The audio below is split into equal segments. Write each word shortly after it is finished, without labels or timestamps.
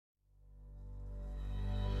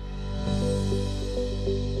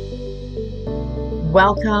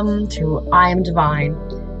Welcome to I Am Divine,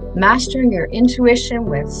 mastering your intuition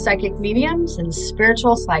with psychic mediums and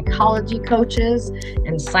spiritual psychology coaches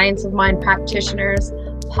and science of mind practitioners,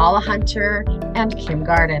 Paula Hunter and Kim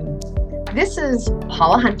Garden. This is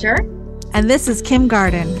Paula Hunter. And this is Kim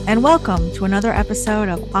Garden, and welcome to another episode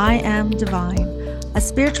of I Am Divine, a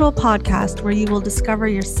spiritual podcast where you will discover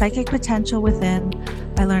your psychic potential within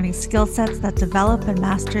by learning skill sets that develop and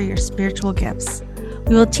master your spiritual gifts.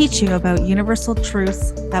 We will teach you about universal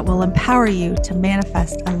truths that will empower you to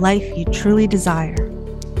manifest a life you truly desire.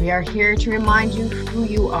 We are here to remind you who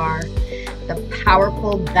you are, the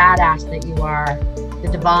powerful badass that you are, the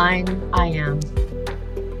divine I am.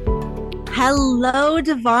 Hello,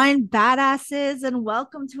 divine badasses, and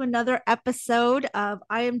welcome to another episode of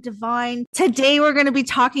I Am Divine. Today, we're going to be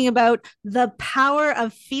talking about the power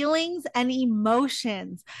of feelings and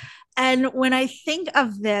emotions. And when I think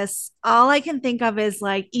of this, all I can think of is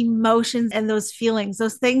like emotions and those feelings,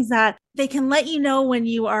 those things that they can let you know when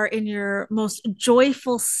you are in your most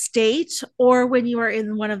joyful state or when you are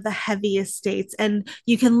in one of the heaviest states. And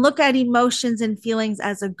you can look at emotions and feelings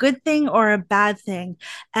as a good thing or a bad thing.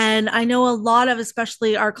 And I know a lot of,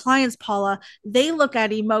 especially our clients, Paula, they look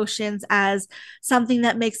at emotions as something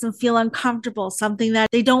that makes them feel uncomfortable, something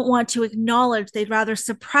that they don't want to acknowledge. They'd rather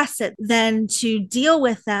suppress it than to deal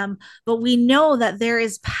with them. But we know that there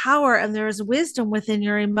is power and there is wisdom within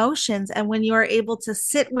your emotions. And when you are able to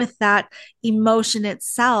sit with that emotion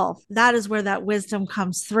itself, that is where that wisdom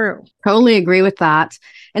comes through. Totally agree with that.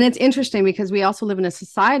 And it's interesting because we also live in a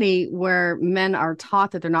society where men are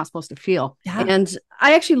taught that they're not supposed to feel. Yeah. And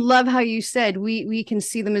I actually love how you said we can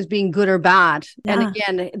see them as being good or bad. Yeah. And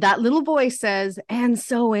again, that little voice says, and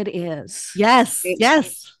so it is. Yes.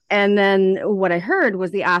 Yes. And then what I heard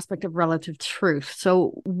was the aspect of relative truth.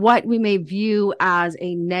 So what we may view as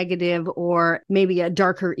a negative or maybe a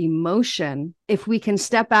darker emotion, if we can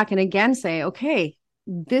step back and again say, okay,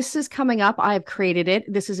 this is coming up. I have created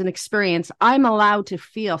it. This is an experience I'm allowed to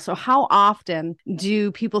feel. So how often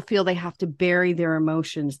do people feel they have to bury their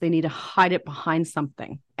emotions? They need to hide it behind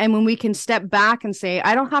something. And when we can step back and say,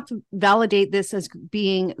 I don't have to validate this as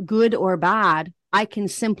being good or bad. I can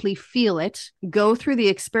simply feel it, go through the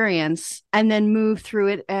experience, and then move through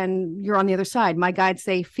it. And you're on the other side. My guides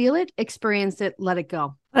say, feel it, experience it, let it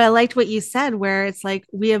go. But I liked what you said, where it's like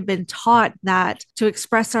we have been taught that to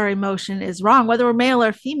express our emotion is wrong, whether we're male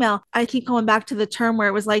or female. I keep going back to the term where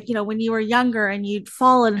it was like, when you were younger and you'd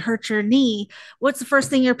fall and hurt your knee, what's the first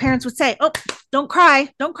thing your parents would say? Oh, don't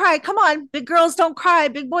cry. Don't cry. Come on. Big girls don't cry.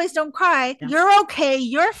 Big boys don't cry. Yeah. You're okay.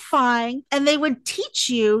 You're fine. And they would teach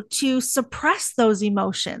you to suppress those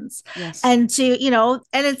emotions. Yes. And to,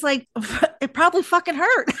 and it's like, it probably fucking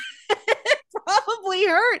hurt. Probably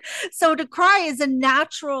hurt. So to cry is a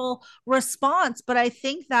natural response. But I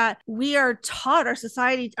think that we are taught, our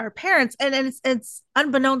society, our parents, and it's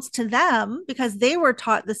unbeknownst to them because they were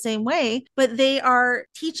taught the same way, but they are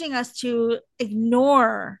teaching us to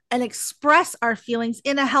ignore and express our feelings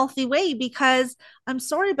in a healthy way because I'm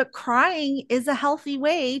sorry, but crying is a healthy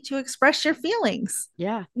way to express your feelings.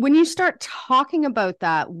 Yeah. When you start talking about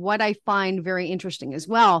that, what I find very interesting as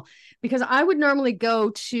well, because I would normally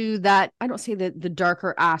go to that, I don't say the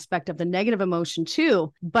darker aspect of the negative emotion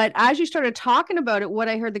too, but as you started talking about it, what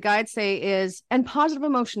I heard the guide say is, and positive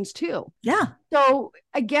emotions too. Yeah. So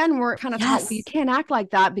again, we're kind of taught, well, you can't act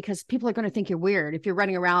like that because people are going to think you're weird. If you're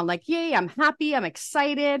running around like, yay, I'm happy, I'm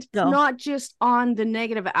excited, not just on the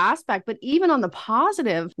negative aspect, but even on the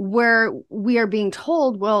positive where we are being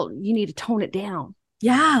told, well, you need to tone it down.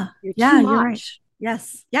 Yeah. You're right.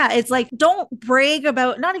 Yes. Yeah. It's like, don't brag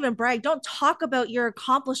about, not even brag, don't talk about your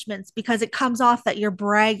accomplishments because it comes off that you're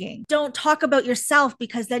bragging. Don't talk about yourself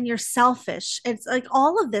because then you're selfish. It's like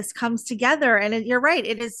all of this comes together and you're right.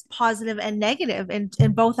 It is positive and negative in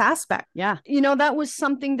both aspects. Yeah. That was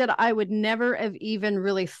something that I would never have even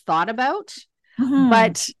really thought about. Mm-hmm.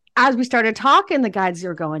 But as we started talking, the guides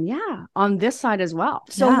are going, yeah, on this side as well.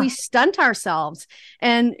 So we stunt ourselves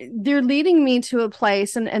and they're leading me to a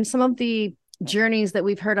place and some of the journeys that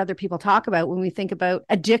we've heard other people talk about when we think about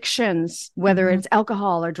addictions, whether it's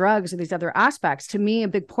alcohol or drugs or these other aspects. To me, a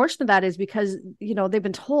big portion of that is because, they've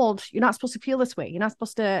been told you're not supposed to feel this way. You're not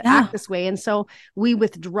supposed to act this way. And so we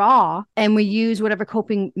withdraw and we use whatever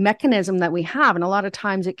coping mechanism that we have. And a lot of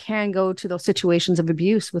times it can go to those situations of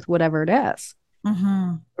abuse with whatever it is.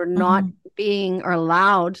 Mm-hmm. We're not being or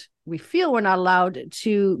allowed, we feel we're not allowed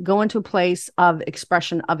to go into a place of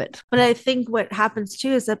expression of it. But I think what happens too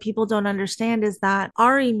is that people don't understand is that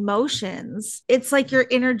our emotions, it's like your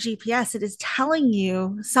inner GPS. It is telling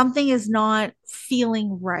you something is not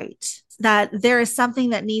feeling right. that there is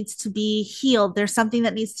something that needs to be healed. There's something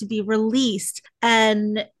that needs to be released.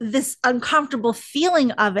 And this uncomfortable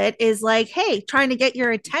feeling of it is like, hey, trying to get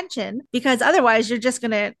your attention, because otherwise you're just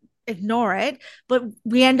going to ignore it. But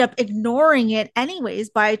we end up ignoring it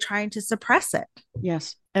anyways by trying to suppress it.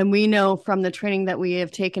 Yes. And we know from the training that we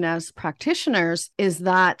have taken as practitioners is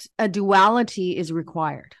that a duality is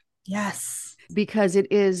required. Yes. Because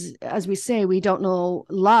it is, as we say, we don't know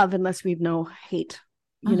love unless we know hate.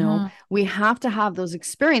 You know, we have to have those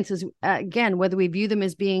experiences, again, whether we view them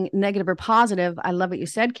as being negative or positive. I love what you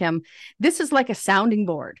said, Kim. This is like a sounding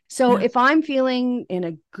board. So if I'm feeling in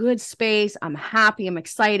a good space, I'm happy, I'm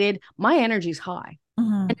excited, my energy's high.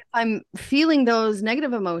 And if I'm feeling those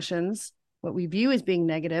negative emotions, what we view as being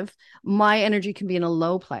negative, my energy can be in a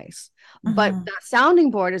low place. But that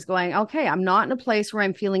sounding board is going, okay, I'm not in a place where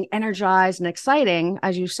I'm feeling energized and exciting.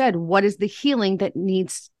 As you said, what is the healing that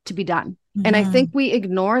needs to be done? And I think we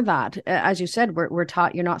ignore that. As you said, we're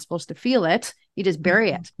taught you're not supposed to feel it. You just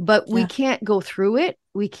bury it. But we can't go through it.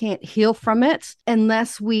 We can't heal from it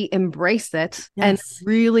unless we embrace it and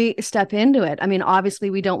really step into it. I mean, obviously,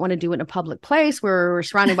 we don't want to do it in a public place where we're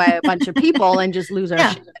surrounded by a bunch of people and just lose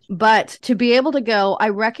our shit. But to be able to go, I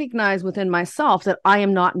recognize within myself that I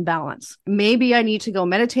am not in balance. Maybe I need to go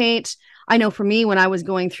meditate. I know for me, when I was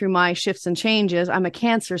going through my shifts and changes, I'm a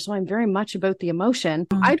Cancer, so I'm very much about the emotion.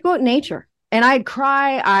 I'd go out in nature and I'd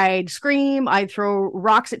cry, I'd scream, I'd throw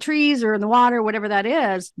rocks at trees or in the water, whatever that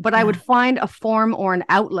is. But I would find a form or an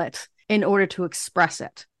outlet in order to express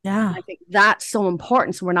it. Yeah. I think that's so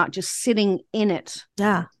important. So we're not just sitting in it.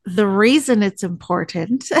 Yeah. The reason it's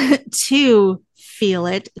important to feel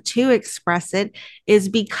it, to express it, is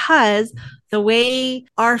because the way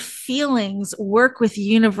our feelings work with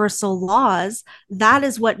universal laws, that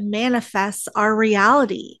is what manifests our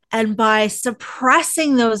reality. And by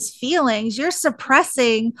suppressing those feelings, you're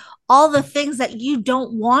suppressing all the things that you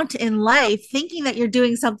don't want in life, thinking that you're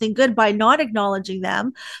doing something good by not acknowledging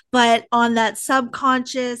them. But on that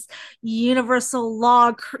subconscious universal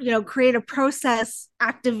law, creative process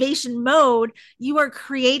activation mode, you are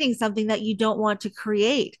creating something that you don't want to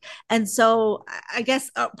create. And so I guess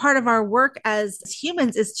part of our work as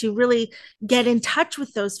humans is to really get in touch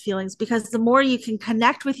with those feelings, because the more you can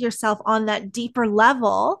connect with yourself on that deeper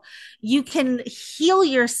level, you can heal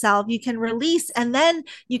yourself, you can release, and then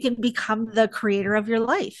you can become the creator of your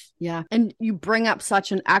life. Yeah. And you bring up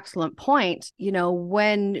such an excellent point. You know,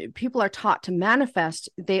 when people are taught to manifest,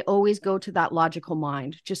 they always go to that logical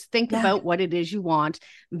mind. Just think about what it is you want,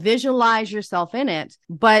 visualize yourself in it.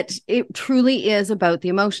 But it truly is about the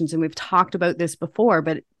emotions. And we've talked about this before,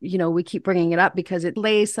 but we keep bringing it up because it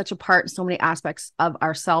plays such a part in so many aspects of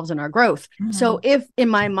ourselves and our growth. So if in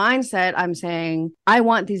my mindset, I'm saying, I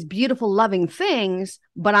want these beautiful, loving things,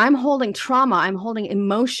 but I'm holding trauma, I'm holding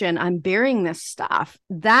emotion, I'm burying this stuff,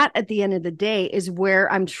 that at the end of the day is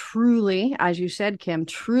where I'm truly, as you said, Kim,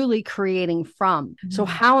 truly creating from. So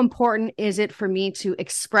how important is it for me to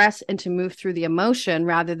express and to move through the emotion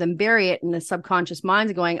rather than bury it in the subconscious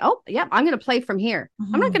mind going, oh, yeah, I'm going to play from here.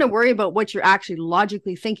 I'm not going to worry about what you're actually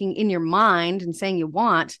logically thinking in your mind and saying you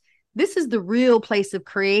want. This is the real place of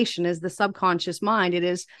creation, is the subconscious mind. It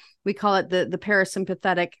is, we call it the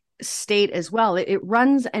parasympathetic state as well. It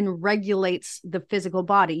runs and regulates the physical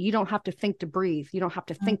body. You don't have to think to breathe. You don't have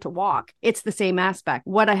to think to walk. It's the same aspect.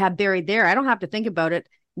 What I have buried there, I don't have to think about it.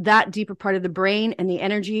 That deeper part of the brain and the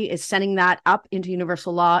energy is sending that up into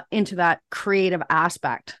universal law, into that creative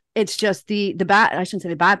aspect. It's just the bad, I shouldn't say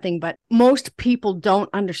the bad thing, but most people don't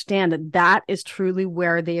understand that is truly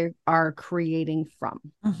where they are creating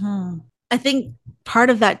from. I think part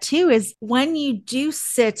of that too is when you do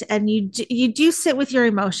sit and you do sit with your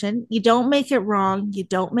emotion, you don't make it wrong, you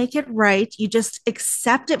don't make it right, you just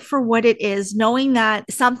accept it for what it is, knowing that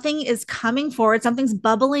something is coming forward, something's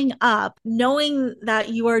bubbling up, knowing that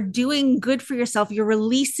you are doing good for yourself, you're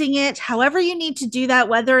releasing it, however you need to do that,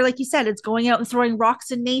 whether, like you said, it's going out and throwing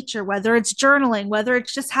rocks in nature, whether it's journaling, whether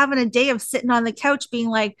it's just having a day of sitting on the couch being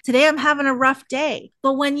like, today I'm having a rough day.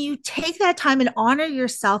 But when you take that time and honor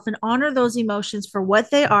yourself and honor those emotions for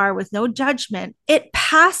what they are with no judgment, it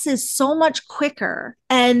passes so much quicker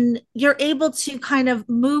and you're able to kind of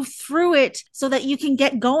move through it so that you can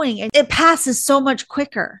get going, and it passes so much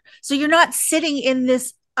quicker. So you're not sitting in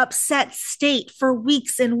this upset state for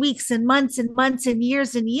weeks and weeks and months and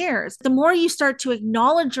years and years. The more you start to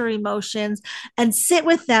acknowledge your emotions and sit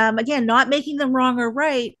with them, again, not making them wrong or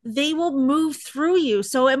right, they will move through you.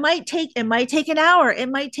 So it might take an hour, it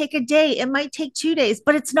might take a day, it might take 2 days,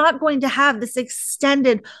 but it's not going to have this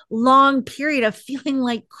extended long period of feeling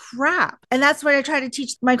like crap. And that's what I try to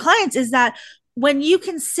teach my clients, is that when you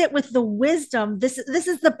can sit with the wisdom, this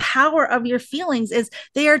is the power of your feelings, is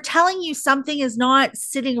they are telling you something is not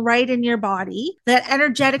sitting right in your body, that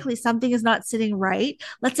energetically something is not sitting right.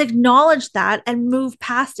 Let's acknowledge that and move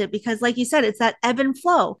past it, because like you said, it's that ebb and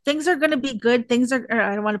flow. Things are going to be good. Things are,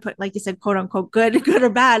 I don't want to put, like you said, quote unquote, good or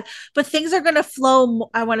bad, but things are going to flow.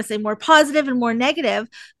 I want to say more positive and more negative,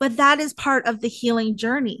 but that is part of the healing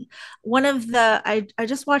journey. One of the, I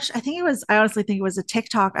just watched, I honestly think it was a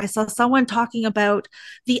TikTok. I saw someone talking about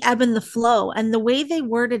the ebb and the flow, and the way they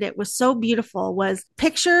worded it was so beautiful. Was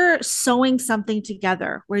picture sewing something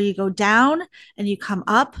together where you go down and you come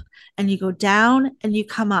up, and you go down and you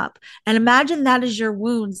come up, and imagine that is your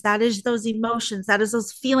wounds, that is those emotions, that is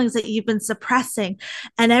those feelings that you've been suppressing,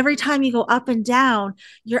 and every time you go up and down,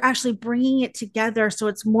 you're actually bringing it together so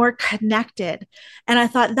it's more connected. And I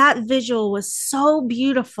thought that visual was so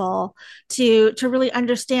beautiful to really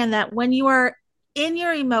understand that when you are in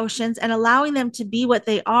your emotions and allowing them to be what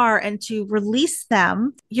they are and to release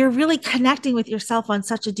them, you're really connecting with yourself on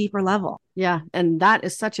such a deeper level. Yeah. And that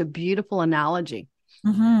is such a beautiful analogy.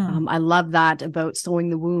 Mm-hmm. I love that about sewing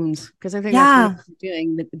the wounds, because I think that's what you're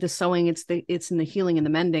doing. The sewing, it's in the healing and the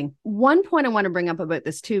mending. One point I want to bring up about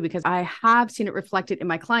this too, because I have seen it reflected in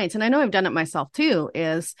my clients, and I know I've done it myself too,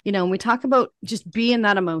 is, when we talk about just being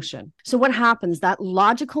that emotion. So what happens, that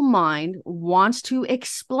logical mind wants to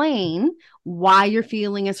explain why you're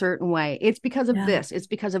feeling a certain way. It's because of this, it's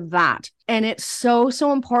because of that. And it's so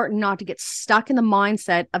important not to get stuck in the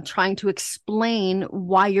mindset of trying to explain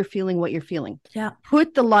why you're feeling what you're feeling. Yeah.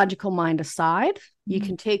 Put the logical mind aside. You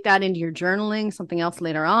can take that into your journaling, something else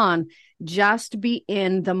later on. Just be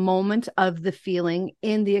in the moment of the feeling,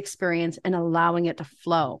 in the experience, and allowing it to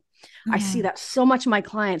flow. I see that so much in my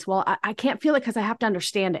clients. Well, I can't feel it because I have to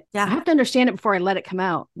understand it. Yeah. I have to understand it before I let it come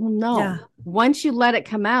out. Well, no. Yeah. Once you let it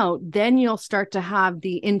come out, then you'll start to have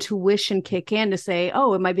the intuition kick in to say,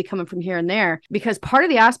 oh, it might be coming from here and there. Because part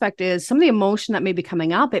of the aspect is some of the emotion that may be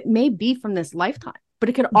coming up, it may be from this lifetime, but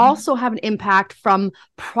it could also have an impact from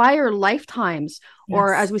prior lifetimes,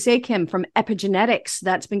 or as we say, Kim, from epigenetics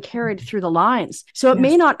that's been carried through the lines. So it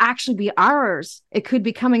may not actually be ours. It could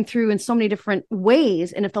be coming through in so many different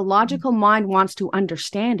ways. And if the logical mind wants to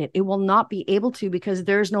understand it, it will not be able to, because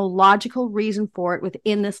there's no logical reason for it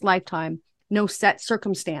within this lifetime. No set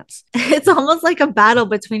circumstance. It's almost like a battle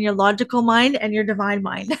between your logical mind and your divine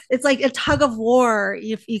mind. It's like a tug of war,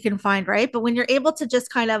 if you can find, right? But when you're able to just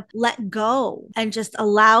kind of let go and just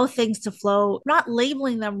allow things to flow, not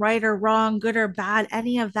labeling them right or wrong, good or bad,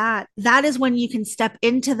 any of that, that is when you can step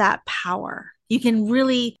into that power. You can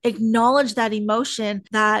really acknowledge that emotion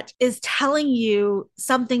that is telling you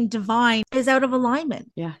something divine is out of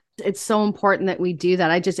alignment. Yeah. It's so important that we do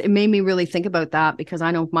that. It made me really think about that, because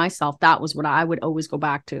I know myself, that was what I would always go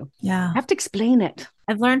back to. Yeah. I have to explain it.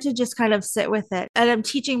 I've learned to just kind of sit with it. And I'm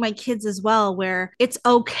teaching my kids as well, where it's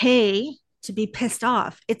okay to be pissed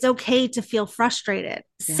off. It's okay to feel frustrated.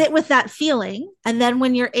 Sit with that feeling. And then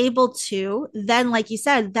when you're able to, then like you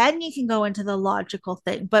said, then you can go into the logical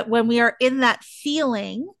thing. But when we are in that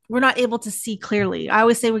feeling, we're not able to see clearly. I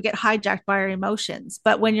always say we get hijacked by our emotions.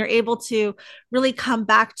 But when you're able to really come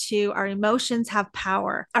back to our emotions have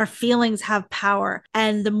power, our feelings have power.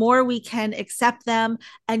 And the more we can accept them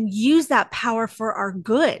and use that power for our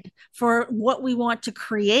good, for what we want to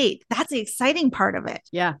create, that's the exciting part of it.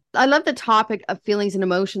 Yeah. I love the topic of feelings and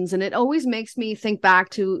emotions. And it always makes me think back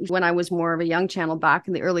to when I was more of a young channel back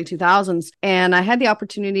in the early 2000s. And I had the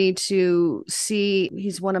opportunity to see,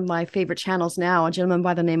 he's one of my favorite channels now, a gentleman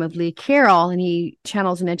by the name of Lee Carroll, and he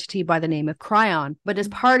channels an entity by the name of Cryon. But as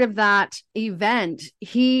part of that event,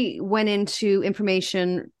 he went into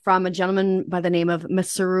information from a gentleman by the name of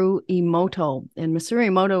Masaru Emoto. And Masaru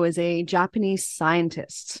Emoto is a Japanese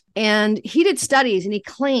scientist. And he did studies, and he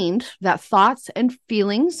claimed that thoughts and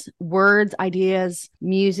feelings, words, ideas,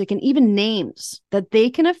 music, and even names, that they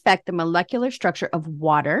can affect the molecular structure of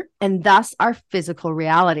water and thus our physical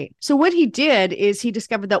reality. So what he did is he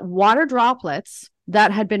discovered that water droplets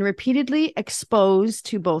that had been repeatedly exposed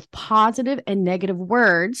to both positive and negative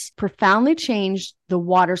words profoundly changed the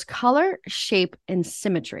water's color, shape, and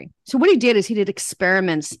symmetry. So what he did is he did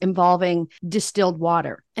experiments involving distilled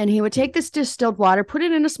water. And he would take this distilled water, put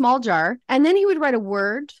it in a small jar, and then he would write a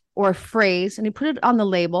word or a phrase, and he put it on the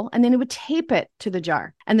label, and then he would tape it to the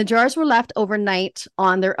jar. And the jars were left overnight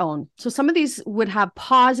on their own. So some of these would have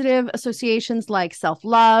positive associations like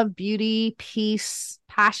self-love, beauty, peace,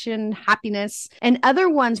 passion, happiness, and other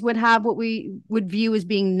ones would have what we would view as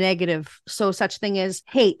being negative. So such thing as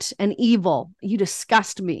hate and evil. You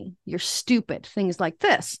disgust me. You're stupid. Things like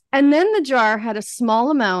this. And then the jar had a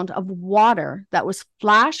small amount of water that was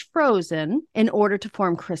flash frozen in order to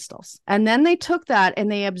form crystals. And then they took that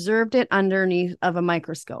and they observed it underneath of a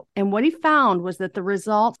microscope. And what he found was that the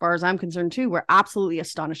results, as far as I'm concerned too, were absolutely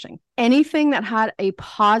astonishing. Anything that had a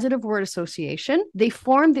positive word association, they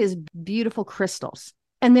formed these beautiful crystals.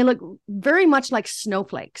 And they look very much like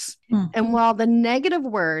snowflakes. And while the negative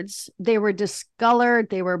words, they were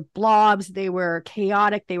discolored, they were blobs, they were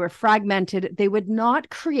chaotic, they were fragmented, they would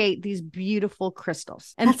not create these beautiful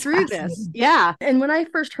crystals. And that's through this, yeah. And when I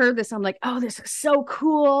first heard this, I'm like, oh, this is so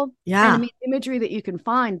cool. Yeah. And I mean, imagery that you can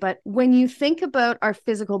find. But when you think about our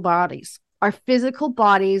physical bodies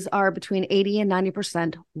are between 80 and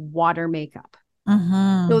 90% water makeup.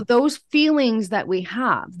 So those feelings that we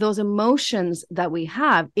have, those emotions that we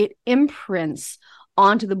have, it imprints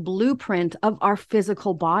onto the blueprint of our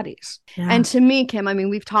physical bodies. Yeah. And to me, Kim, I mean,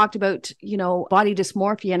 we've talked about, body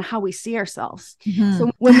dysmorphia and how we see ourselves. So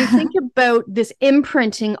when we think about this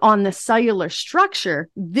imprinting on the cellular structure,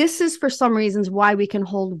 this is for some reasons why we can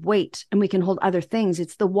hold weight and we can hold other things.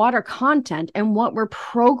 It's the water content and what we're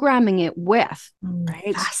programming it with.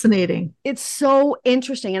 Right? Fascinating. It's so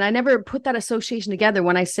interesting. And I never put that association together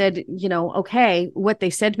when I said, okay, what they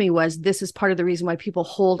said to me was, this is part of the reason why people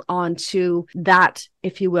hold on to that,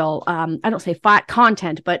 if you will, I don't say fat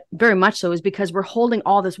content, but very much so, is because we're holding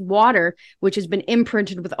all this water, which has been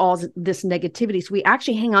imprinted with all this negativity. So we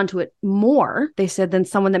actually hang on to it more, they said, than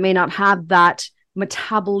someone that may not have that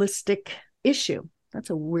metabolistic issue. That's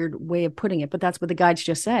a weird way of putting it, but that's what the guides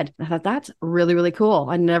just said. I thought that's really, really cool.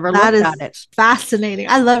 I never looked at it. Fascinating.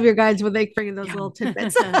 I love your guides when they bring in those little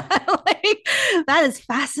tidbits. That is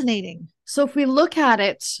fascinating. So if we look at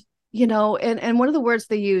it, and one of the words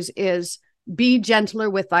they use is be gentler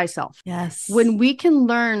with thyself. Yes. When we can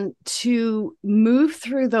learn to move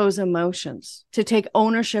through those emotions, to take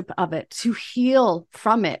ownership of it, to heal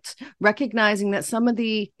from it, recognizing that some of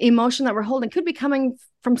the emotion that we're holding could be coming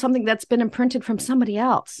from something that's been imprinted from somebody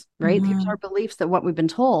else, right? These are beliefs that what we've been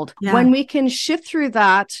told. Yeah. When we can shift through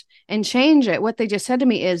that and change it, what they just said to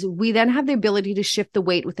me is we then have the ability to shift the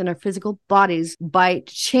weight within our physical bodies by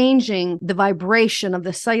changing the vibration of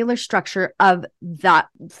the cellular structure of that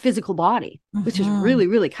physical body, which is really,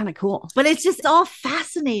 really kind of cool. But it's just all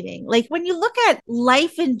fascinating. Like when you look at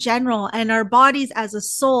life in general and our bodies as a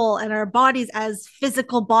soul and our bodies as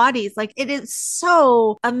physical bodies, like it is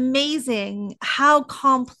so amazing how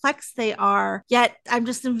complex they are. Yet I'm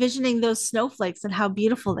just envisioning those snowflakes and how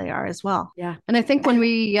beautiful they are as well. Yeah. And I think when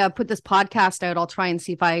we put this podcast out, I'll try and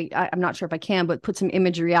see if I'm not sure if I can, but put some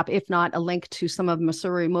imagery up, if not a link to some of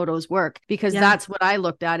Masaru Emoto's work, because that's what I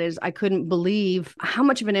looked at is I couldn't believe how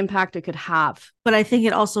much of an impact it could have. But I think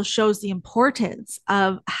it also shows the importance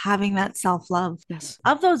of having that self-love,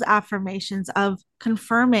 of those affirmations, of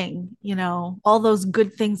confirming, all those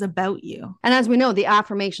good things about you. And as we know, the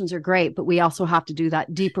affirmations are great, but we also have to do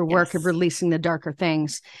that deeper work of releasing the darker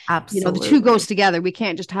things. Absolutely. The two goes together. We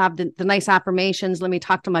can't just have the nice affirmations. Let me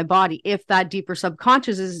talk to my body. If that deeper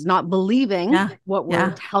subconscious is not believing what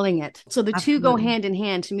we're telling it. So the two go hand in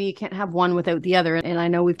hand. To me, you can't have one without the other. And I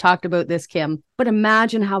know we've talked about this, Kim, but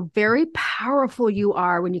imagine how very powerful you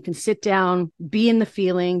are when you can sit down, be in the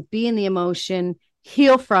feeling, be in the emotion,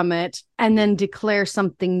 heal from it, and then declare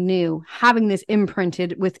something new, having this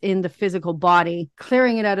imprinted within the physical body,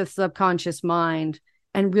 clearing it out of the subconscious mind,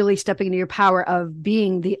 and really stepping into your power of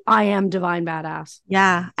being the I am divine badass.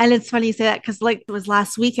 Yeah. And it's funny you say that because it was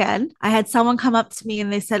last weekend, I had someone come up to me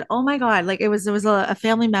and they said, oh my God, it was a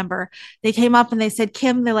family member. They came up and they said,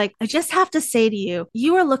 Kim, they're like, I just have to say to you,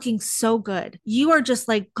 you are looking so good. You are just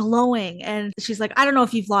glowing. And she's like, I don't know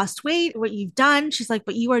if you've lost weight, what you've done. She's like,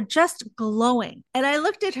 but you are just glowing. And I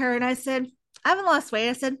looked at her and I said, I haven't lost weight.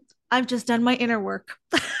 I said, I've just done my inner work.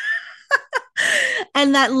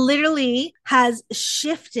 And that literally has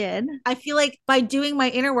shifted. I feel like by doing my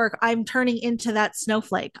inner work, I'm turning into that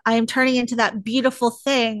snowflake. I am turning into that beautiful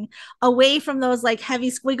thing away from those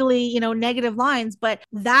heavy, squiggly, negative lines. But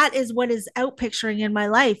that is what is out picturing in my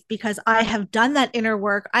life because I have done that inner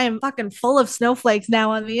work. I am fucking full of snowflakes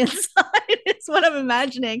now on the inside. It's what I'm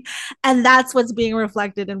imagining. And that's what's being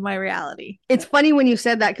reflected in my reality. It's funny when you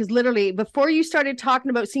said that because literally before you started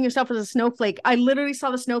talking about seeing yourself as a snowflake, I literally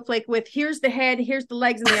saw the snowflake with here's the head, here's the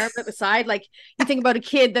legs and the arms at the side. Like you think about a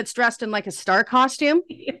kid that's dressed in a star costume.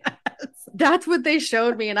 Yes. That's what they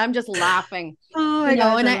showed me. And I'm just laughing. Oh,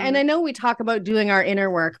 and I know we talk about doing our inner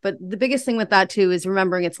work, but the biggest thing with that too is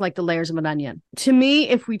remembering it's like the layers of an onion. To me,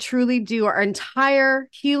 if we truly do our entire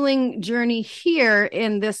healing journey here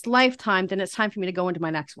in this lifetime, then it's time for me to go into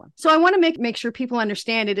my next one. So I want to make sure people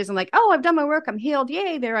understand it isn't like, oh, I've done my work, I'm healed,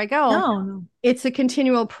 yay, there I go. No. It's a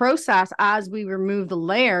continual process. As we remove the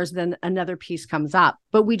layers, then another piece comes up.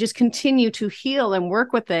 But we just continue to heal and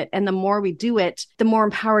work with it. And the more we do it, the more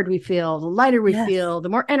empowered we feel, the lighter we feel, the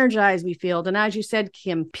more energized we feel. And as you said,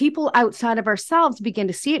 Kim, people outside of ourselves begin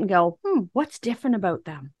to see it and go, what's different about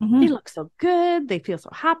them? They look so good. They feel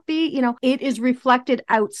so happy. It is reflected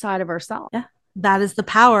outside of ourselves. Yeah. That is the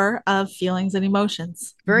power of feelings and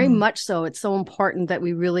emotions. Very much so. It's so important that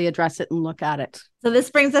we really address it and look at it. So this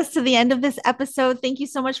brings us to the end of this episode. Thank you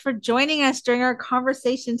so much for joining us during our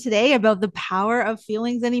conversation today about the power of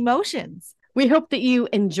feelings and emotions. We hope that you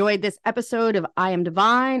enjoyed this episode of I Am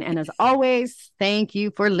Divine. And as always, thank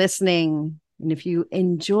you for listening. And if you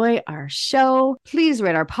enjoy our show, please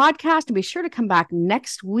rate our podcast and be sure to come back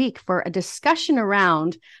next week for a discussion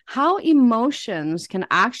around how emotions can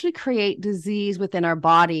actually create disease within our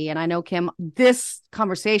body. And I know, Kim, this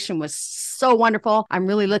conversation was so wonderful. I'm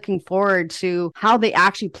really looking forward to how they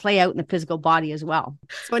actually play out in the physical body as well.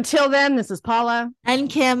 So until then, this is Paula and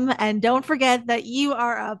Kim. And don't forget that you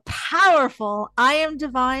are a powerful I Am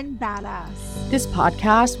Divine badass. This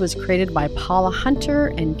podcast was created by Paula Hunter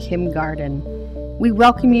and Kim Garden. We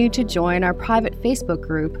welcome you to join our private Facebook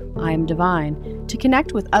group, I Am Divine, to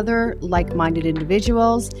connect with other like-minded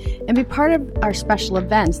individuals and be part of our special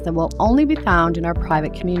events that will only be found in our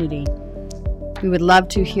private community. We would love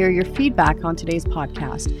to hear your feedback on today's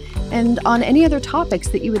podcast and on any other topics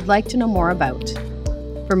that you would like to know more about.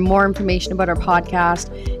 For more information about our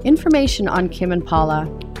podcast, information on Kim and Paula,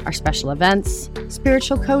 our special events,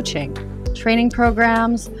 spiritual coaching, training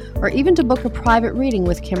programs, or even to book a private reading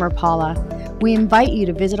with Kim or Paula, we invite you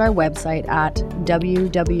to visit our website at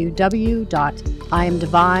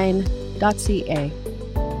www.iamdivine.ca.